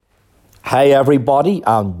Hey everybody,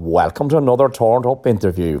 and welcome to another Turned Up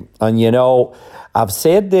interview. And you know, I've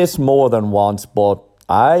said this more than once, but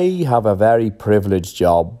I have a very privileged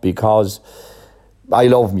job because I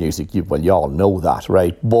love music. You all know that,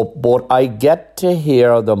 right? But I get to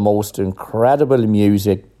hear the most incredible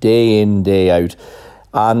music day in, day out.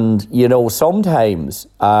 And, you know, sometimes,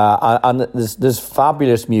 and there's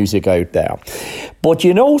fabulous music out there. But,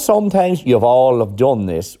 you know, sometimes you've all have done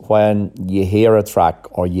this when you hear a track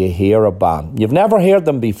or you hear a band. You've never heard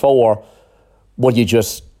them before, but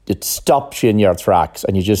it stops you in your tracks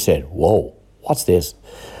and you just say, whoa, what's this?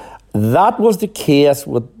 That was the case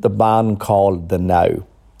with the band called The Now.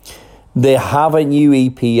 They have a new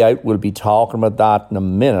EP out. We'll be talking about that in a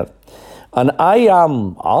minute. And I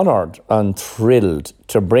am honoured and thrilled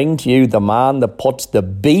to bring to you the man that puts the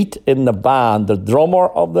beat in the band, the drummer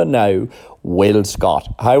of The Now, Will Scott.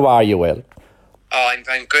 How are you, Will? Oh,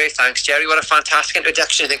 I'm great, thanks, Gerry. What a fantastic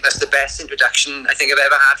introduction. I think that's the best introduction I think I've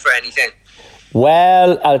ever had for anything.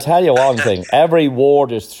 Well, I'll tell you one thing. Every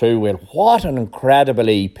word is true, Will. What an incredible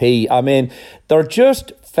EP. I mean, they're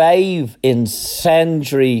just 5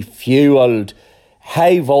 incendiary-fueled,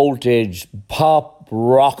 high-voltage pop,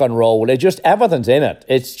 rock and roll. It just, everything's in it.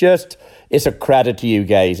 It's a credit to you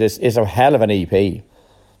guys. It's a hell of an EP.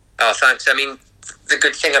 Oh, thanks. I mean, the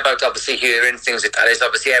good thing about obviously hearing things like that is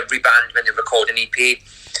obviously every band, when they record an EP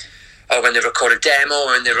or when they record a demo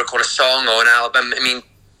or when they record a song or an album, I mean,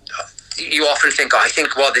 you often think, I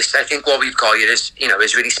think what we've got here is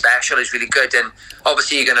really special, is really good, and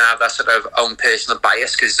obviously you're going to have that sort of own personal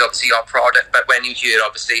bias because it's obviously your product. But when you hear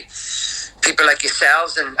obviously people like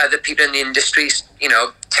yourselves and other people in the industry,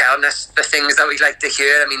 telling us the things that we'd like to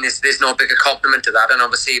hear, I mean, there's no bigger compliment to that. And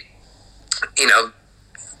obviously,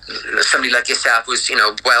 somebody like yourself who's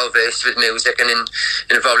well versed with music and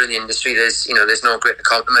involved in the industry, there's no greater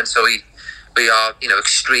compliment. So we are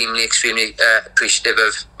extremely appreciative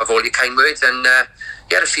of all your kind words, and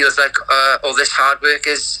it feels like all this hard work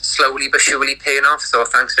is slowly but surely paying off. So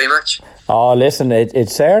thanks very much. Oh, listen, it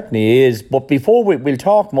certainly is. But before we'll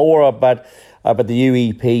talk more about the new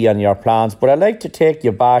EP and your plans, but I'd like to take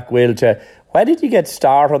you back, Will, to why did you get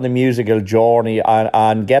started on the musical journey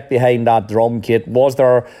and get behind that drum kit? Was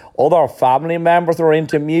there other family members that were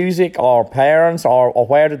into music, or parents, or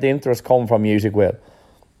where did the interest come from music, Will?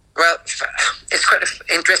 Well, it's quite an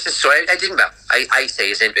interesting story. I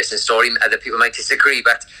say it's an interesting story. Other people might disagree,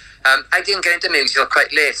 but I didn't get into music till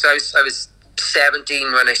quite late. So I was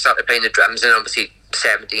 17 when I started playing the drums, and obviously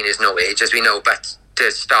 17 is no age, as we know, but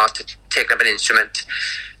to start to take up an instrument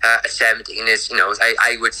at 17 is,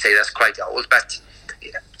 I would say that's quite old. But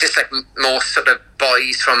just like most sort of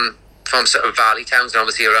boys from sort of valley towns and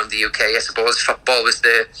obviously around the UK, I suppose football was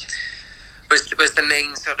the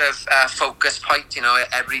main sort of focus point.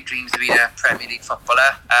 Every dreams of being a Premier League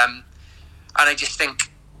footballer, and I just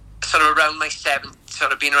think sort of around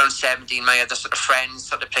being around 17, my other sort of friends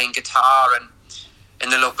started playing guitar and in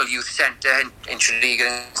the local youth centre in Tredegar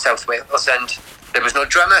in South Wales, and there was no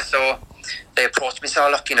drummer, so they approached me and said,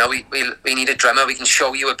 look, we need a drummer, we can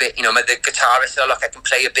show you a bit, the guitarist said, look, I can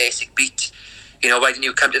play a basic beat, why don't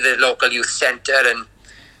you come to the local youth centre and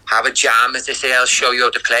have a jam, as they say, I'll show you how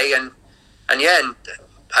to play. And I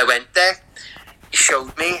went there, he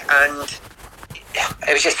showed me, and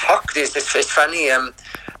I was just hooked. It's funny,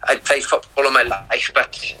 I'd played football all my life,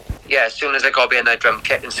 but as soon as I got behind that drum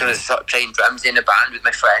kit, and as soon as I started playing drums in a band with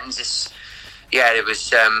my friends, it's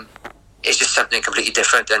just something completely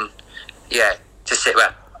different. And it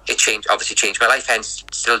obviously changed my life, hence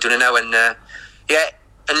still doing it now. And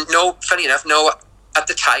funny enough, at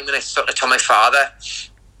the time when I sort of told my father,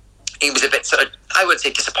 he was a bit sort of, I would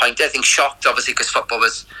say disappointed, I think shocked, obviously, because football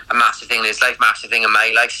was a massive thing in his life, massive thing in my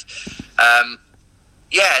life. And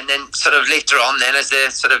then sort of later on then, as the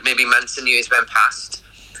sort of maybe months and years went past,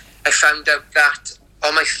 I found out that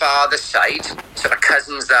on my father's side, sort of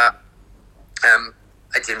cousins that I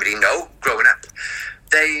didn't really know growing up,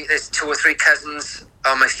 there's 2 or 3 cousins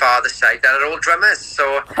on my father's side that are all drummers.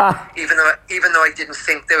 So even though I didn't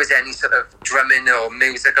think there was any sort of drumming or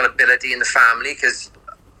musical ability in the family, because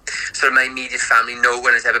sort of my immediate family, no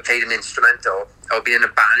one has ever played an instrument or been in a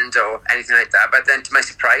band or anything like that. But then to my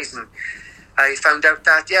surprise, and I found out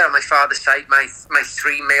that on my father's side, my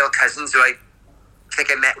 3 male cousins, who I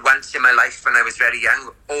think I met once in my life when I was very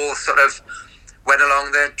young, all sort of went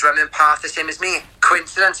along the drumming path the same as me.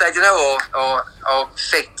 Coincidence, I don't know, or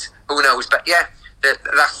fate, who knows. But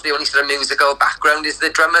that's the only sort of musical background, is the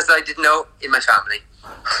drummers that I didn't know in my family.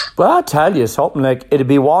 Well, I'll tell you something, like, it'd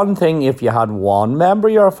be one thing if you had one member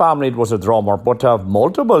of your family that was a drummer, but to have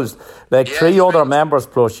multiples, like 3 other members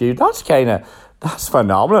plus you, that's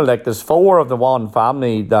phenomenal. Like, there's 4 of the one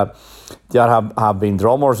family that that have been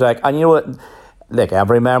drummers. Like, and you know what? Like,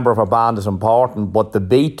 every member of a band is important, but the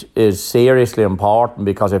beat is seriously important,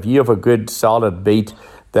 because if you have a good solid beat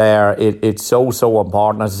there, it's so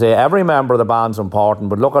important. As I say, every member of the band's important,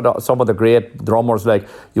 but look at some of the great drummers like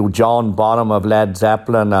John Bonham of Led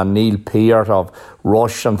Zeppelin and Neil Peart of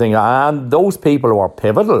Rush and things, and those people were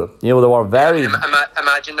pivotal. You know, they were very...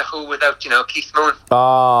 Imagine the Who without, Keith Moon.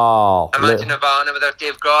 Imagine Nirvana without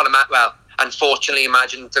Dave Grohl. Unfortunately,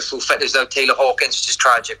 imagine the Foo Fighters without Taylor Hawkins, which is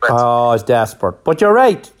tragic. But it's desperate. But you're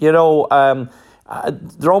right,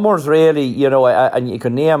 drummers really, and you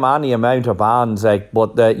can name any amount of bands,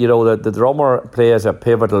 but the drummer plays a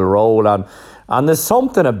pivotal role, and there's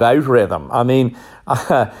something about rhythm. I mean,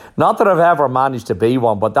 not that I've ever managed to be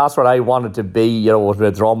one, but that's what I wanted to be, with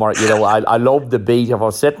a drummer. I love the beat. If I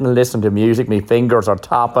was sitting and listening to music, my fingers are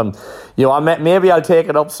tapping. Maybe I'll take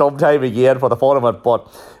it up sometime again for the fun of it, but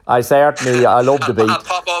I love the beat. I'll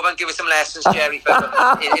pop over and give you some lessons, Gerry,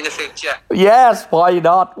 in the future. Yes, why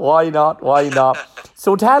not?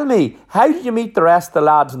 So tell me, how did you meet the rest of the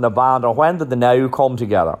lads in the band, or when did the now come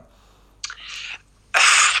together?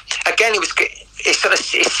 Again,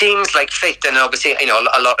 it seems like fate, and obviously, a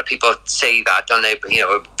lot of people say that, don't they? But,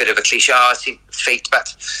 a bit of a cliche, fate.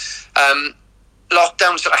 But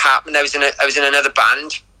lockdown sort of happened. I was in another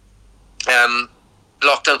band.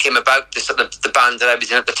 Lockdown came about. The band that I was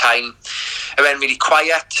in at the time, I went really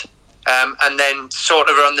quiet, and then sort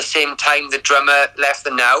of around the same time, the drummer left the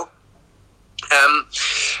Now.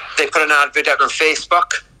 They put an advert out on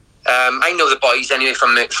Facebook. I know the boys anyway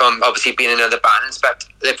from obviously being in other bands, but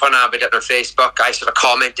they put an advert out on Facebook. I sort of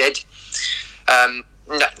commented.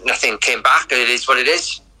 Nothing came back. It is what it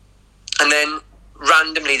is. And then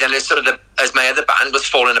randomly, as my other band was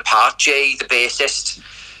falling apart, Jay, the bassist,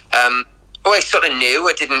 I sort of knew.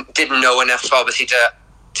 I didn't know enough, obviously,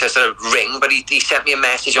 to sort of ring. But he sent me a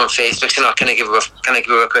message on Facebook saying, "Can I give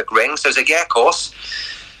her a quick ring?" So I was like, "Yeah, of course."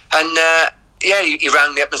 And he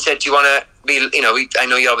rang me up and said, "Do you want to be? I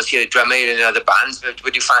know you're obviously a drummer in other bands, but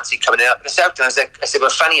would you fancy coming in up?" And I said, "Well,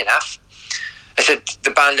 funny enough," I said, "the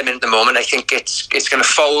band I'm in at the moment, I think it's going to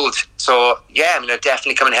fold. So yeah, I'll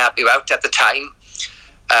definitely come and help you out." At the time,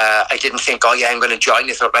 I didn't think, I'm going to join.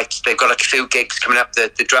 I thought, right, they've got a few gigs coming up.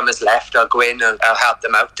 The drummers left. I'll go in and I'll help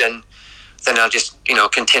them out, and then I'll just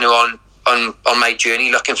continue on my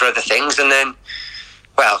journey looking for other things. And then,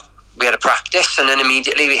 we had a practice, and then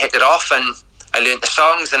immediately we hit it off, and I learned the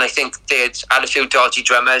songs. And I think they had a few dodgy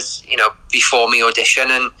drummers, before me audition,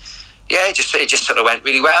 and it just sort of went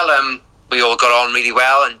really well. We all got on really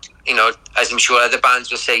well, and as I'm sure other bands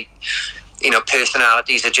will say,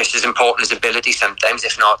 personalities are just as important as ability sometimes,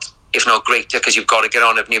 if not greater, because you've got to get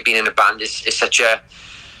on. If you've been in a band, is such a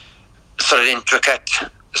sort of intricate,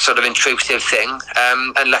 sort of intrusive thing,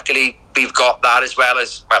 and luckily we've got that as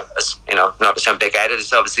not to sound big-headed,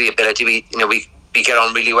 it's obviously the ability. We get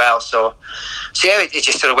on really well, so it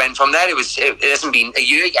just sort of went from there. It hasn't been a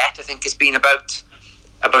year yet. I think it's been about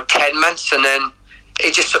 10 months, and then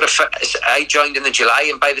it just sort of, I joined in the July,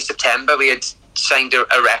 and by the September we had signed a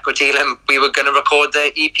record deal, and we were going to record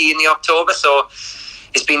the EP in the October. So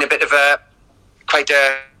it's been a bit of quite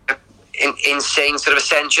a insane sort of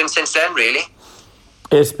ascension since then, really.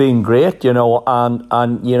 It's been great,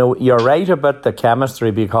 and you're right about the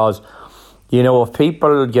chemistry, because if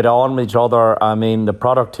people get on with each other, I mean, the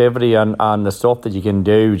productivity and the stuff that you can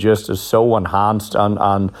do just is so enhanced,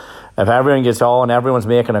 and if everyone gets on, everyone's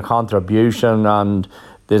making a contribution, and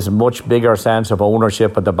there's a much bigger sense of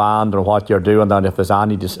ownership of the band and what you're doing than if there's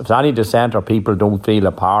any dissent or people don't feel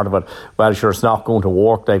a part of it. Well, sure, it's not going to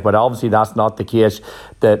work. But obviously that's not the case.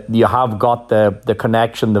 That you have got the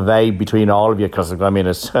connection, the vibe between all of you. Because I mean,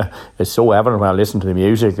 it's so evident when I listen to the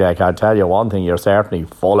music. Like, I tell you one thing, you're certainly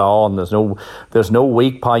full on. There's no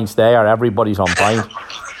weak points there. Everybody's on point.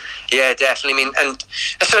 Yeah, definitely. I mean, and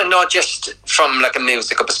sort of not just from like a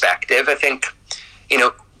musical perspective. I think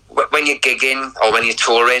when you're gigging or when you're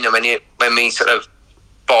touring, and when we sort of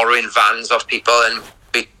borrowing vans off people and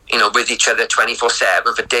be, with each other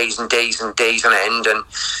 24/7 for days and days and days on end, and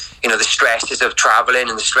the stresses of travelling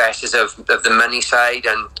and the stresses of the money side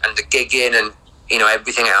and the gigging and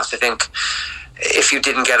everything else. I think if you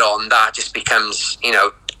didn't get on, that just becomes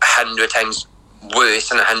 100 times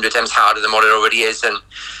worse and 100 times harder than what it already is. And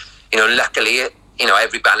luckily,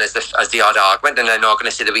 every band has the odd argument, and I'm not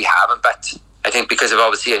going to say that we haven't, but I think because of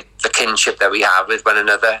obviously the kinship that we have with one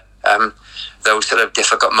another, those sort of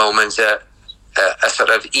difficult moments are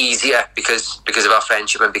sort of easier because of our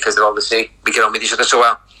friendship, and because of obviously we get on with each other so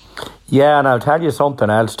well. Yeah, and I'll tell you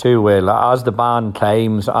something else too, Will. As the band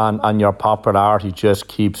climbs and your popularity just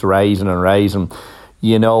keeps rising and rising,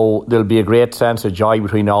 you know, there'll be a great sense of joy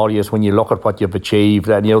between all of you when you look at what you've achieved,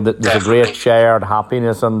 and you know there's a great shared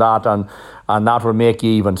happiness in that, and that will make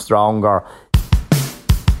you even stronger.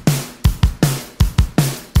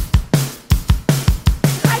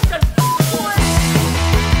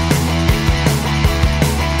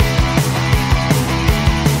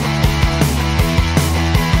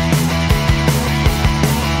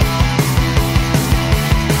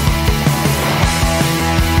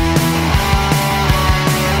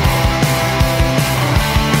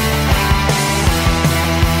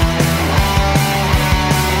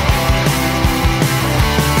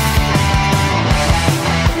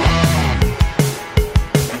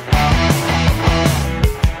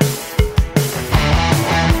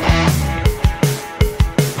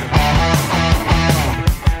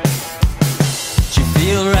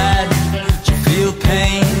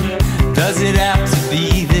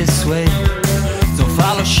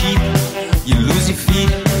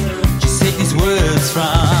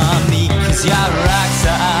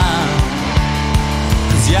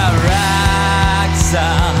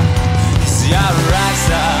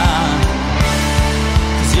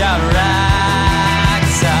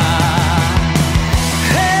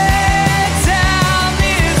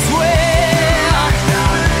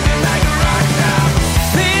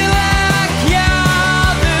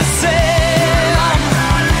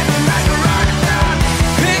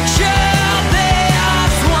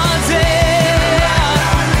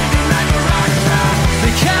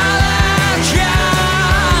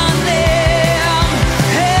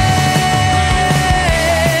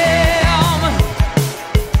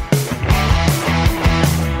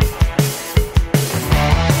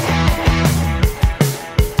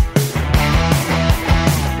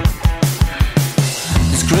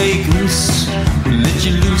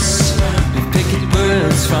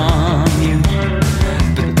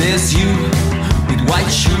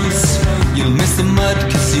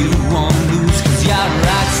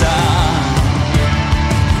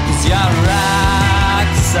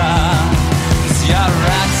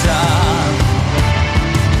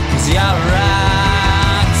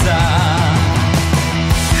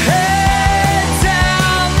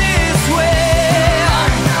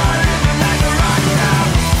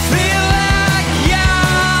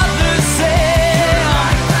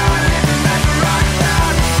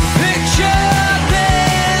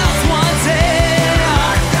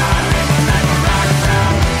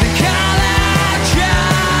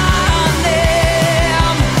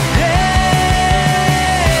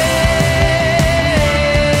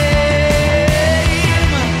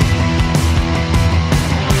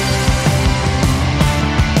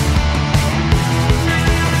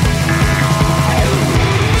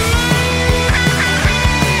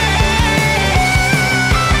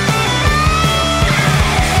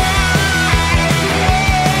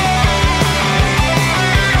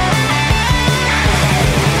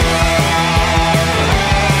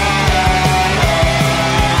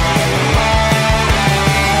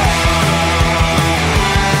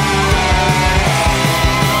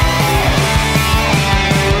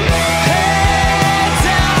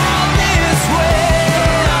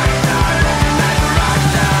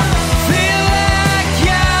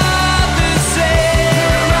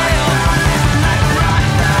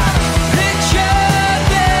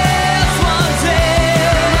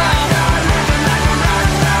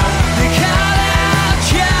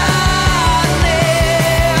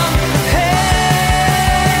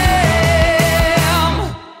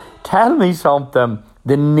 Tell me something.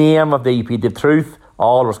 The name of the EP, The Truth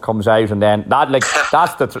Always Comes Out, and then that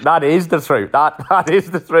is the truth. That is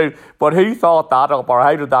the truth. But who thought that up, or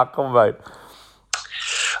how did that come about?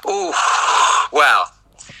 Oh, well,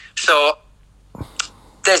 so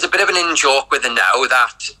there's a bit of an in-joke with it now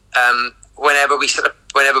that whenever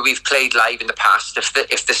we've played live in the past, if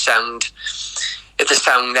the sound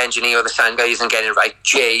engineer or the sound guy isn't getting it right,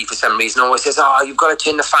 Jay for some reason always says, "Oh, you've got to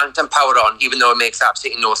turn the phantom power on," even though it makes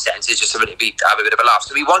absolutely no sense. It's just to have a bit of a laugh.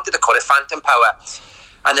 So we wanted to call it Phantom Power,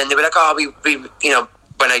 and then they were like, "Oh, we you know."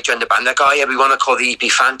 When I joined the band, like, "Oh yeah, we want to call the EP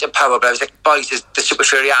Phantom Power," but I was like, "Boys, the Super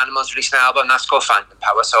Furry Animals released an album that's called Phantom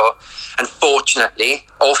Power." So, unfortunately,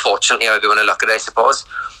 or fortunately, however you want to look at it, I suppose,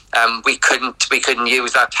 we couldn't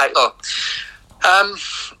use that title.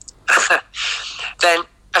 Then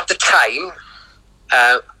at the time,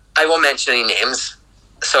 I won't mention any names.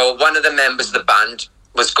 So one of the members of the band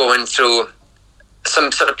was going through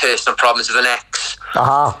some sort of personal problems with an ex,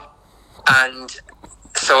 and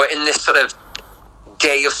so in this sort of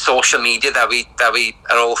day of social media that we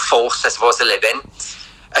are all forced, I suppose, to live in,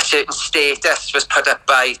 a certain status was put up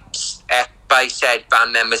by said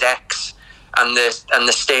band member's ex, and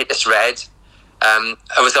the status read, I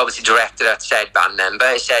was obviously directed at said band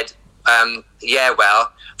member. He said, yeah,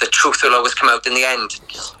 well, the truth will always come out in the end.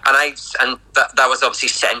 And that was obviously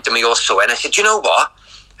sent to me also. And I said, you know what?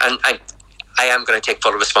 And I am going to take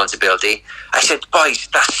full responsibility. I said, boys,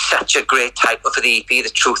 that's such a great title for the EP. The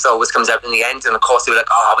truth always comes out in the end. And of course they were like,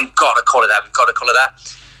 oh, we've got to call it that. We've got to call it that.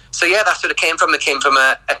 So yeah, that's what it came from. It came from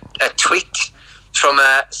a tweet from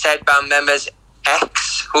a said band member's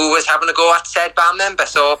ex who was having a go at said band member.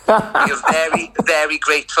 So we're very, very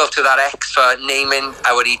grateful to that ex for naming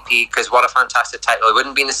our EP, because what a fantastic title. It wouldn't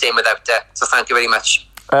have been the same without it. So thank you very much.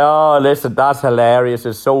 Oh, listen, that's hilarious.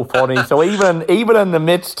 It's so funny. So even in the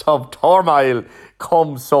midst of turmoil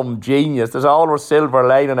comes some genius. There's always silver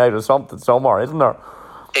lining out of something somewhere, isn't there?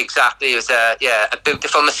 Exactly. It was a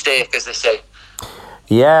beautiful mistake, as they say.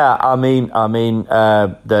 Yeah, I mean,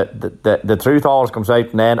 the truth always comes out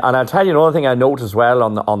in the end. And I'll tell you another thing I noticed as well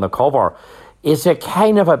on the cover. It's a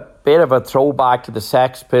kind of a bit of a throwback to the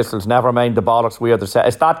Sex Pistols. Never mind the bollocks, we are the Sex.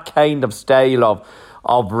 It's that kind of style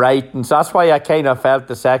of writing. So that's why I kind of felt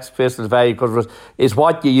the Sex Pistols very, because it's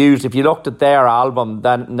what you use. If you looked at their album,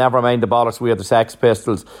 then Never Mind the Bollocks, We Are the Sex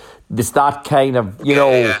Pistols. It's that kind of, you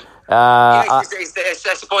know. Yeah. I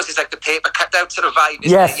suppose it's like the paper cut out sort of vibe,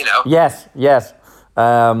 isn't it? You know? Yes.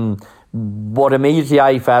 But immediately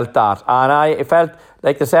I felt that, and I felt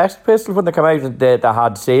like the Sex Pistols when they come out, they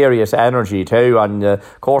had serious energy too, and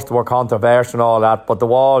of course they were controversial and all that, but there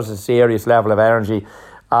was a serious level of energy,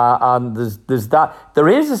 and there's that. There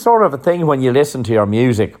is a sort of a thing when you listen to your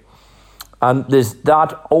music, and there's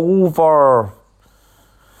that overpowering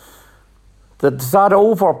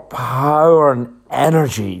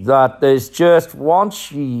energy that there's just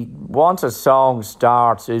once a song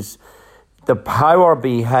starts is. The power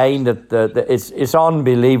behind it, it's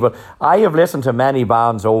unbelievable. I have listened to many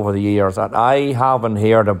bands over the years, and I haven't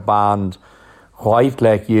heard a band quite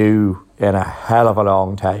like you in a hell of a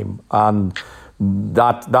long time. And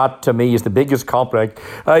that to me is the biggest compliment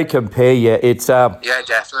I can pay you. It's yeah,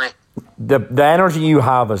 definitely. The energy you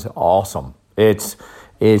have is awesome. It's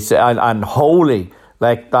and holy,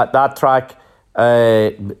 like that track.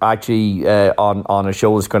 Actually, on a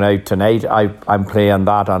show that's going out tonight, I'm playing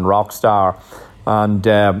that on Rockstar, and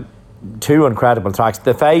two incredible tracks.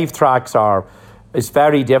 The 5 tracks it's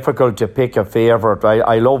very difficult to pick a favourite.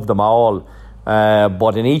 I love them all,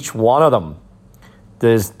 but in each one of them,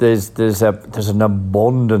 there's an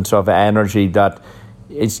abundance of energy that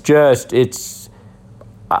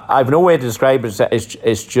I've no way to describe it.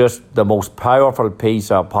 It's just the most powerful piece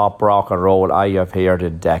of pop rock and roll I have heard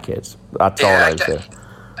in decades. That's all I'll say.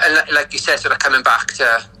 And like you said, sort of coming back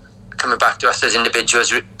to us as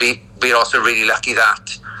individuals, we're also really lucky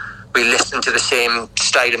that we listen to the same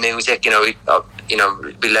style of music. You know, we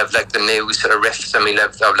love like the Muse sort of riffs, and we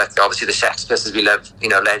love like obviously the Sex Pistols. We love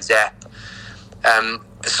Led Zepp.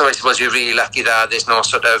 So I suppose we're really lucky that there's no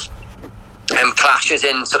sort of clashes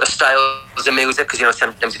in sort of styles of music, because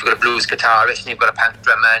sometimes you've got a blues guitarist and you've got a punk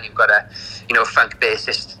drummer and you've got a funk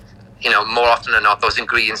bassist. More often than not, those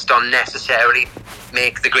ingredients don't necessarily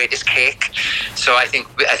make the greatest cake. So I think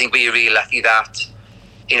we're really lucky that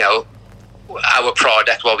our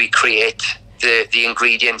product, what we create, the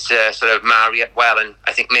ingredients sort of marry it well. And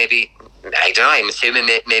I think maybe, I don't know, I'm assuming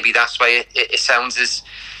maybe that's why it sounds as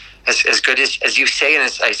good as you say, and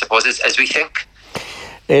I suppose as we think.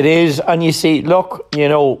 It is, and you see, look,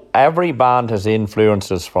 every band has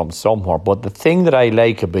influences from somewhere, but the thing that I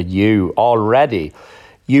like about you already,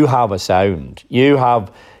 you have a sound. You have,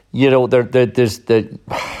 there's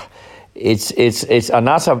it's and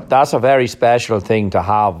that's a very special thing to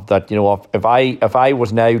have. That if I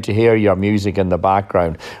was now to hear your music in the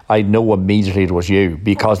background, I'd know immediately it was you,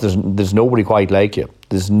 because there's nobody quite like you.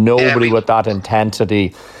 There's nobody with that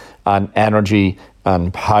intensity and energy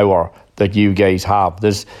and power that you guys have.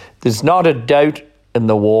 There's not a doubt in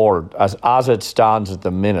the world, as it stands at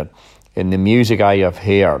the minute, in the music I have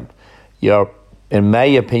heard, you're, in my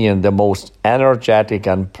opinion, the most energetic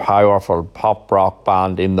and powerful pop rock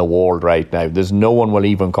band in the world right now. There's no one will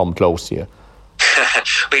even come close to you.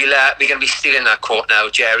 We're going to be stealing that quote now,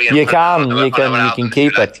 Gerry. You can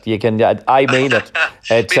keep it. You can. I mean it.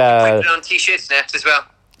 It's put it on t-shirts next as well.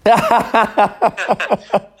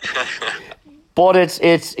 But it's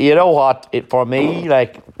what, for me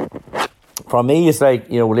it's like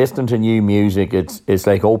listening to new music. It's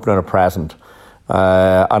like opening a present,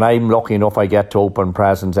 and I'm lucky enough I get to open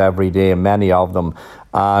presents every day, many of them,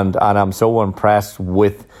 and I'm so impressed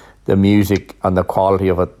with the music and the quality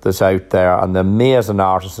of it that's out there, and the amazing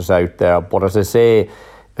artists that's out there. But as I say,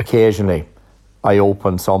 occasionally I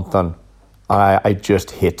open something and it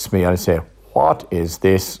just hits me, and I say, what is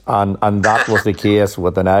this? And that was the case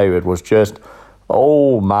with the Now. It was just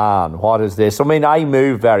oh man, what is this? I mean, I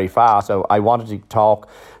moved very fast. So I wanted to talk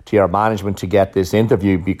to your management to get this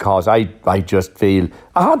interview because I just feel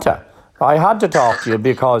I had to talk to you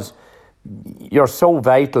because you're so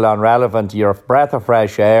vital and relevant. You're a breath of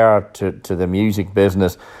fresh air to the music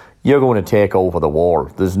business. You're going to take over the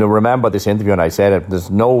world. Remember this interview, and I said it.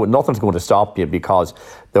 Nothing's going to stop you because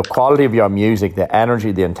the quality of your music, the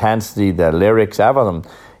energy, the intensity, the lyrics,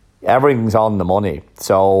 everything's on the money.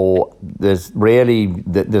 So there's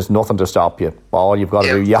nothing to stop you. All you've got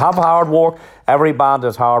to do, you have hard work. Every band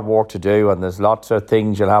has hard work to do, and there's lots of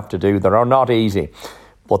things you'll have to do that are not easy.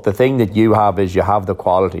 But the thing that you have is you have the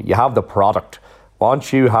quality, you have the product.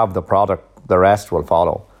 Once you have the product, the rest will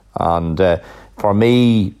follow. And for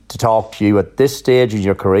me to talk to you at this stage in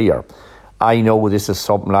your career, I know this is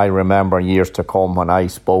something I remember in years to come when I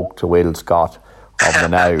spoke to Will Scott of the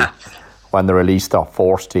Now when they released their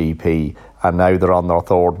first EP, and now they're on their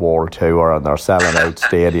third world tour and they're selling out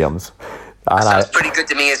stadiums. That sounds pretty good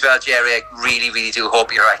to me as well, Gerry. I really, really do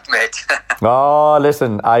hope you're right, mate. Oh,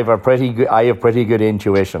 listen, I have pretty good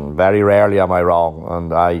intuition. Very rarely am I wrong,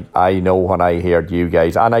 and I know when I hear you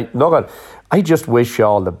guys. And I just wish you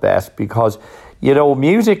all the best because, you know,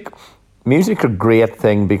 music a great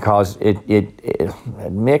thing because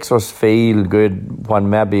it makes us feel good when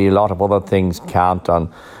maybe a lot of other things can't.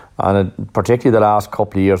 And particularly the last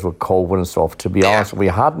couple of years with COVID and stuff, to be honest, if we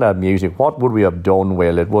hadn't had music, what would we have done,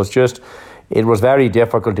 Will? It was very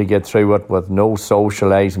difficult to get through it with no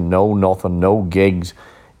socialising, no nothing, no gigs.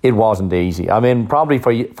 It wasn't easy. I mean, probably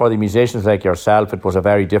for the musicians like yourself, it was a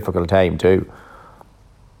very difficult time too.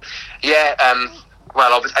 Yeah,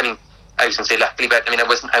 well, I mean, I was going to say luckily, but I mean,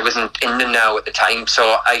 I wasn't in the Now at the time,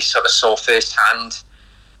 so I sort of saw firsthand,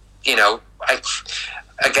 you know,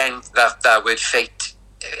 that word fate.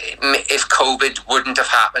 If COVID wouldn't have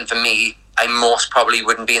happened for me, I most probably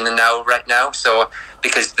wouldn't be in the Now right now. So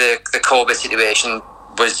because the COVID situation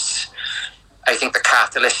was, I think, the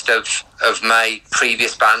catalyst of my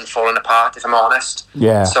previous band falling apart, if I'm honest.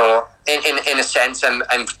 Yeah. So in a sense, I'm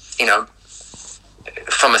you know,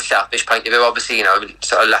 from a selfish point of view, obviously, you know, I'm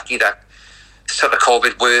sort of lucky that sort of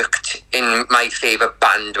COVID worked in my favour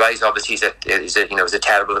band-wise. Obviously, it was a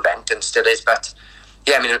terrible event and still is, but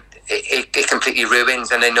yeah, I mean, it completely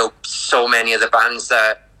ruins, and I know so many of the bands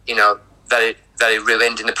that, you know, that it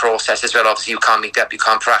ruined in the process as well. Obviously, you can't meet up, you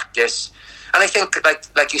can't practice, and I think,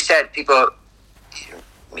 like you said, people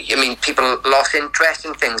lost interest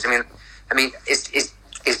in things. I mean,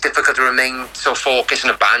 it's difficult to remain so focused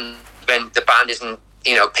on a band when the band isn't,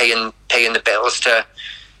 you know, paying the bills to,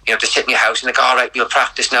 you know, to sit in your house and like, all right, we'll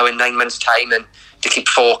practice now in 9 months' time, and to keep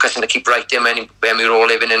focused and to keep writing when we were all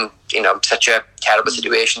living in, you know, such a terrible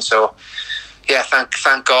situation. So yeah,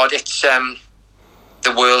 thank God it's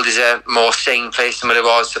the world is a more sane place than what it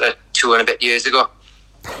was 2 and a bit years ago.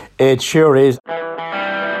 It sure is.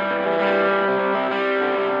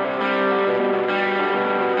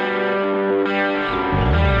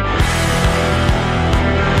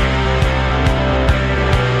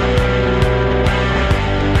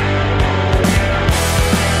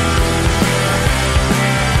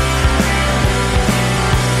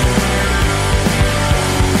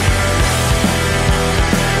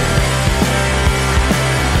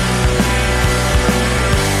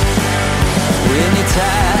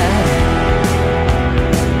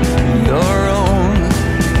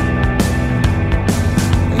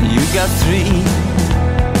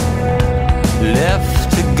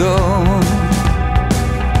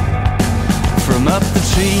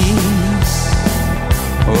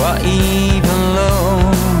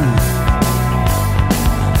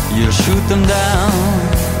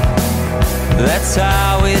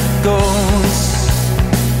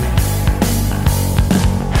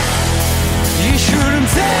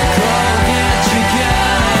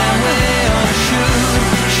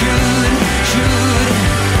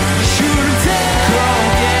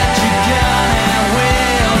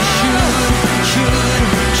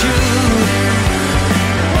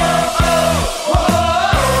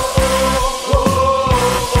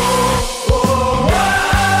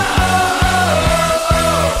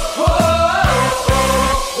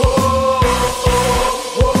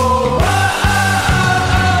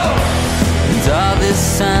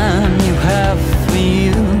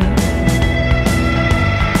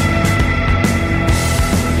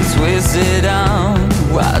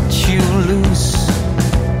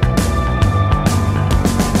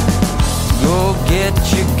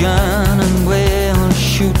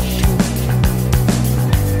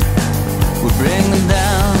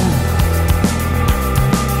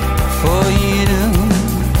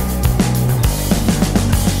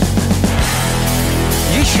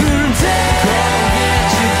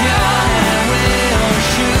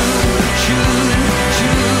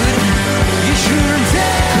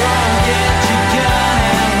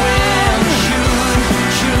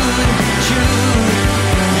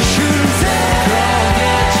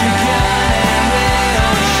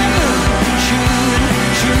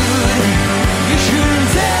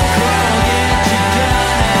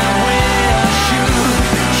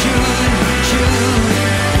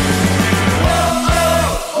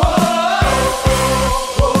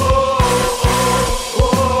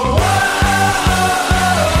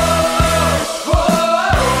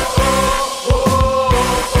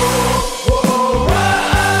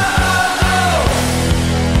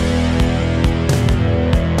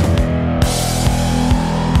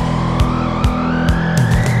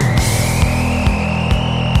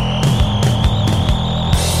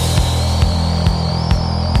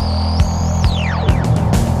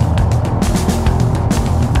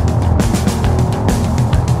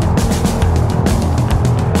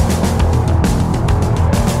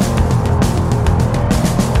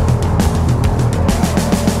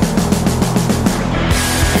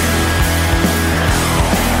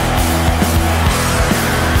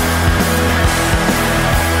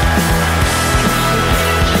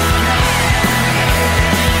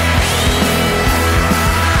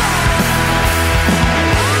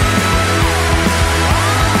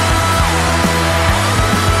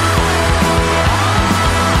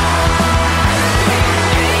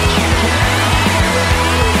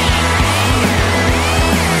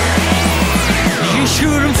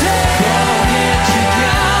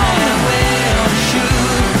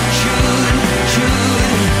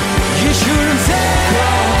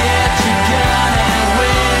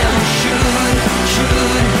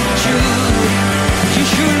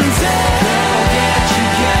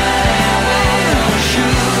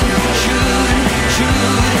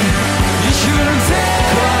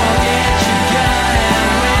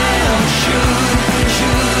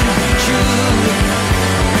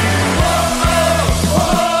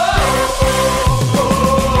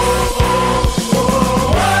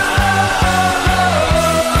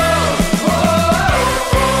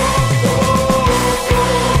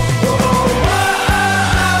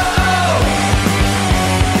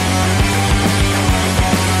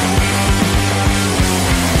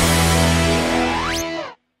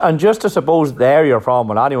 And just to suppose there you're from,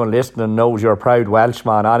 and anyone listening knows you're a proud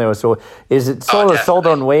Welshman anyway, so is it sort of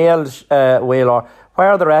southern Wales, or where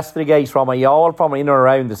are the rest of the guys from? Are you all from in or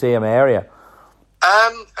around the same area?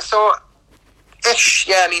 Ish,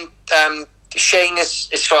 yeah, I mean, Shane is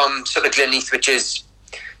from sort of Glynneath, which is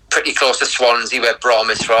pretty close to Swansea, where Brom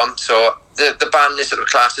is from, so the band is sort of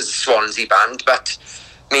classed as a Swansea band, but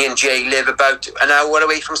me and Jay live about an hour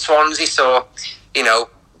away from Swansea, so, you know,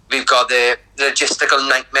 we've got the logistical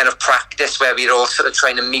nightmare of practice where we're all sort of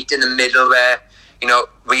trying to meet in the middle where, you know,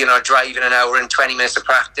 we're driving an hour and 20 minutes of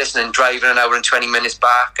practice and then driving an hour and 20 minutes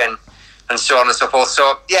back and so on and so forth.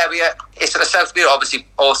 So, yeah, it's sort of we're obviously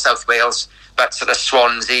all South Wales, but sort of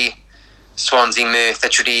Swansea, Merthyr,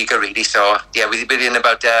 Tredegar, really. So, yeah, we're in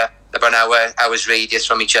about an hour's radius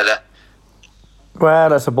from each other.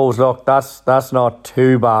 Well, I suppose, look, that's not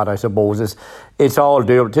too bad, I suppose. It's all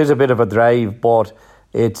doable. It is a bit of a drive, but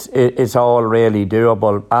it's all really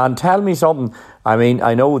doable. And tell me something, I mean,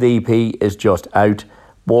 I know the EP is just out,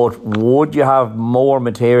 but would you have more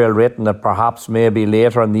material written that perhaps maybe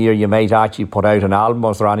later in the year you might actually put out an album?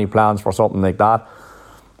 Is there any plans for something like that?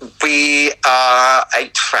 We are,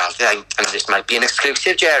 and this might be an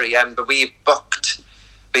exclusive, Gerry, but we're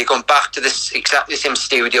going back to this exactly the same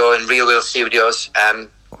studio in Real World Studios.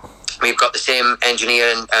 We've got the same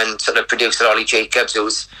engineer and sort of producer, Ollie Jacobs,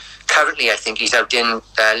 who's currently, I think he's out in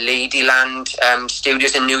Ladyland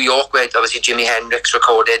Studios in New York, where obviously Jimi Hendrix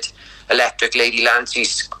recorded Electric Ladyland. So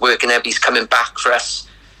he's working there, but he's coming back for us.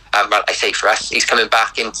 Well, I say for us, he's coming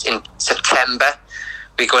back in September.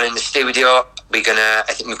 We're going in the studio. I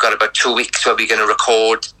think we've got about 2 weeks where we're going to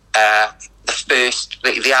record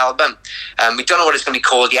the album. We don't know what it's going to be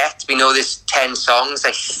called yet. We know there's 10 songs.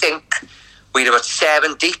 I think we're about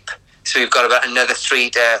 7 deep. So we've got about another 3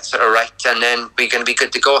 to sort of write, and then we're going to be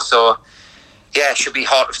good to go. So, yeah, it should be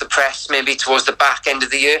hot off the press maybe towards the back end of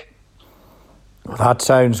the year. Well, that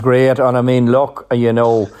sounds great. And I mean, look, you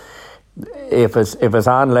know, if it's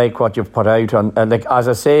unlike what you've put out, and like as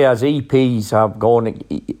I say, as EPs have gone,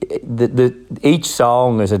 each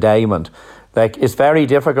song is a diamond. Like, it's very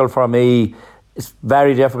difficult for me. It's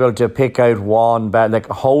very difficult to pick out one, but like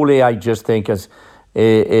Holy, I just think is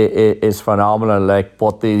phenomenal. Like,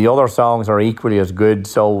 but the other songs are equally as good.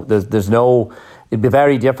 So there's no. It'd be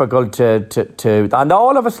very difficult to and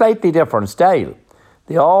all have a slightly different style.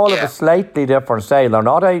 They all have a slightly different style. They're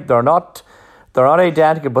not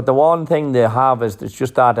identical, but the one thing they have is it's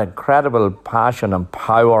just that incredible passion and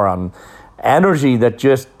power and energy that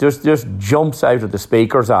just jumps out of the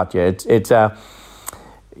speakers at you. I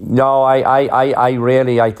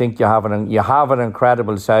think you have an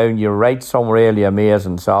incredible sound. You write some really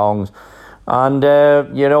amazing songs, and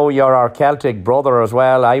you're our Celtic brother as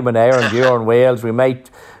well. I'm in Ireland, you're in Wales. We might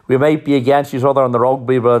be against each other in the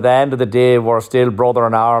rugby, but at the end of the day, we're still brother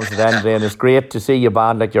in arms at the end of the day, and it's great to see a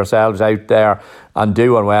band like yourselves out there and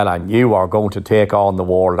doing well, and you are going to take on the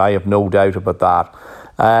world. I have no doubt about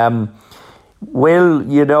that. Will,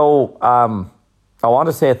 I want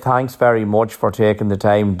to say thanks very much for taking the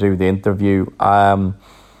time to do the interview.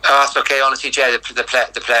 That's okay, honestly, Jay,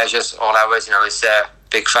 the pleasure's all ours. It's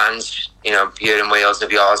big fans, here in Wales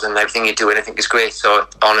of yours, and everything you do, and I think is great. So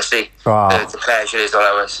honestly, the pleasure is all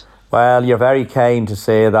ours. Well, you're very kind to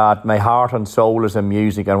say that. My heart and soul is in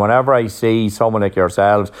music, and whenever I see someone like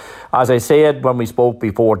yourselves, as I said when we spoke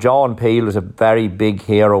before, John Peel is a very big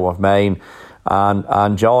hero of mine,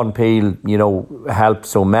 and John Peel, helped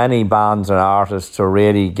so many bands and artists to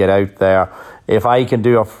really get out there. If I can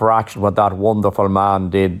do a fraction what that wonderful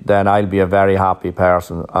man did, then I'll be a very happy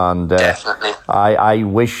person. And definitely, I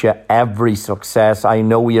wish you every success. I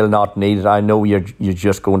know you'll not need it. I know you're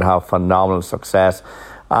just going to have phenomenal success.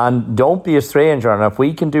 And don't be a stranger. And if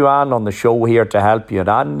we can do anything on the show here to help you in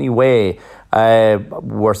any way,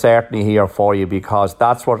 we're certainly here for you, because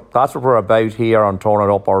that's what we're about here on Turn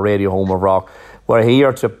It Up, or Radio Home of Rock. We're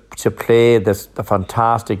here to play the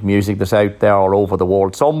fantastic music that's out there all over the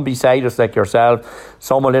world. Some beside us like yourself,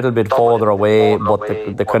 some a little bit further away, but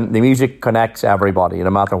the music connects everybody, no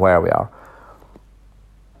matter where we are.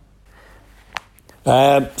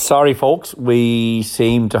 Sorry folks, we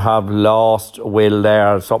seem to have lost Will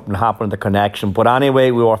there. Something happened in the connection, but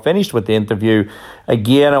anyway, we were finished with the interview.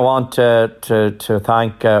 Again, I want to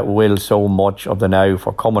thank Will so much of the Now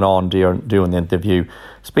for coming on doing the interview.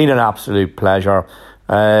 It's been an absolute pleasure.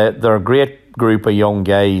 They're a great group of young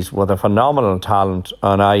guys with a phenomenal talent,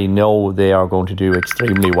 and I know they are going to do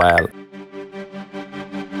extremely well.